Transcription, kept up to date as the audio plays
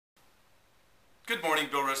Good morning,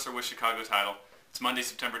 Bill Risser with Chicago Title. It's Monday,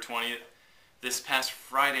 September 20th. This past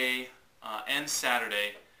Friday and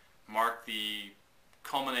Saturday marked the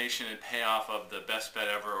culmination and payoff of the best bet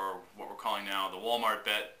ever, or what we're calling now the Walmart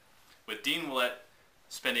bet, with Dean Ouellette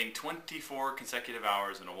spending 24 consecutive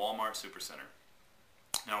hours in a Walmart SuperCenter.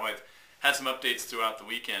 Now, I've had some updates throughout the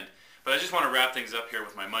weekend, but I just want to wrap things up here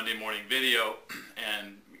with my Monday morning video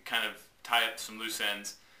and kind of tie up some loose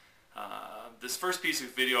ends. This first piece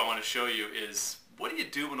of video I want to show you is, what do you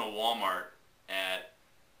do in a Walmart at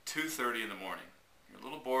 2:30 in the morning? You're a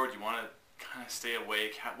little bored, you want to kind of stay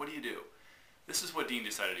awake. What do you do? This is what Dean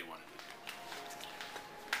decided he wanted to do.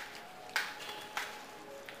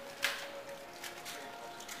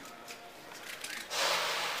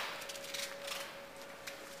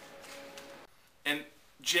 And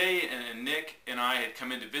Jay and Nick and I had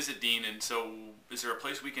come in to visit Dean, and so is there a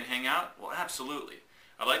place we can hang out? Well, absolutely.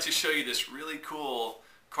 I'd like to show you this really cool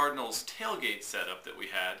Cardinals tailgate setup that we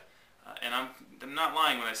had, and I'm not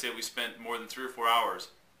lying when I say we spent more than 3 or 4 hours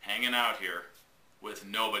hanging out here with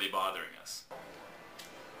nobody bothering us.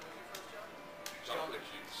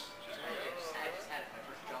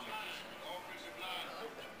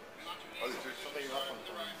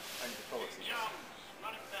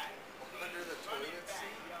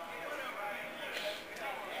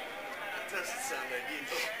 Doesn't sound ideal.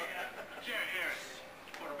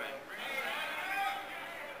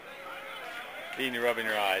 Dean, you're rubbing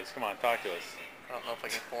your eyes. Come on, talk to us. I don't know if I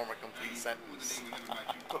can form a complete sentence.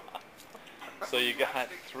 So you got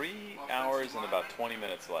 3 hours and about 20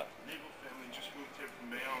 minutes left.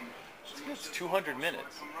 It's 200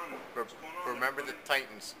 minutes. Remember the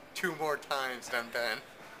Titans 2 more times than Ben.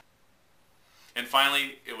 And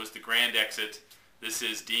finally, it was the grand exit. This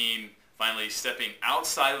is Dean finally stepping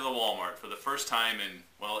outside of the Walmart for the first time in,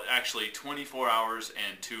 well, actually 24 hours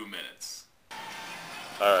and 2 minutes.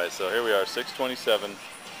 All right, so here we are, 6:27,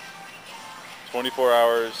 24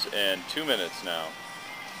 hours and 2 minutes now,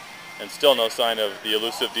 and still no sign of the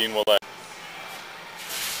elusive Dean Ouellette.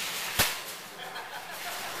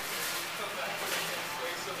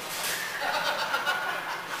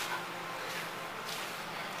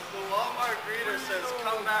 The Walmart greeter says,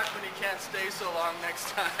 "Come back when you can't stay so long next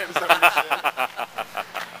time."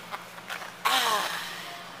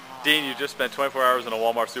 Dean, you just spent 24 hours in a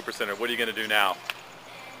Walmart SuperCenter. What are you going to do now?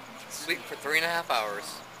 Sleep for 3.5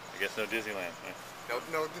 hours. I guess no Disneyland. No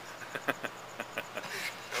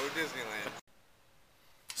Disneyland.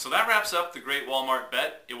 So that wraps up the great Walmart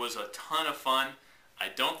bet. It was a ton of fun. I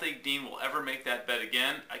don't think Dean will ever make that bet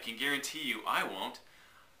again. I can guarantee you I won't.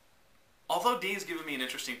 Although Dean's given me an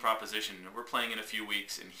interesting proposition. We're playing in a few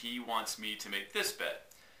weeks, and he wants me to make this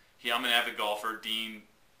bet. I'm an avid golfer. Dean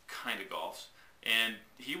kind of golfs. And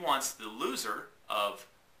he wants the loser of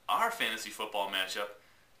our fantasy football matchup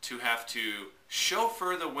to have to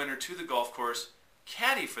chauffeur the winner to the golf course,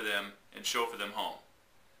 caddy for them, and chauffeur them home.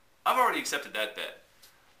 I've already accepted that bet.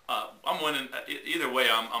 I'm winning. Either way,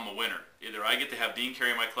 I'm a winner. Either I get to have Dean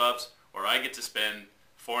carry my clubs, or I get to spend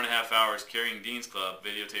 4.5 hours carrying Dean's club,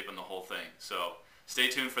 videotaping the whole thing. So stay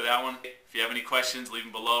tuned for that one. If you have any questions, leave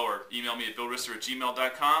them below or email me at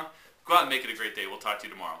billrisser@gmail.com. Go out and make it a great day. We'll talk to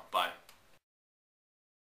you tomorrow. Bye.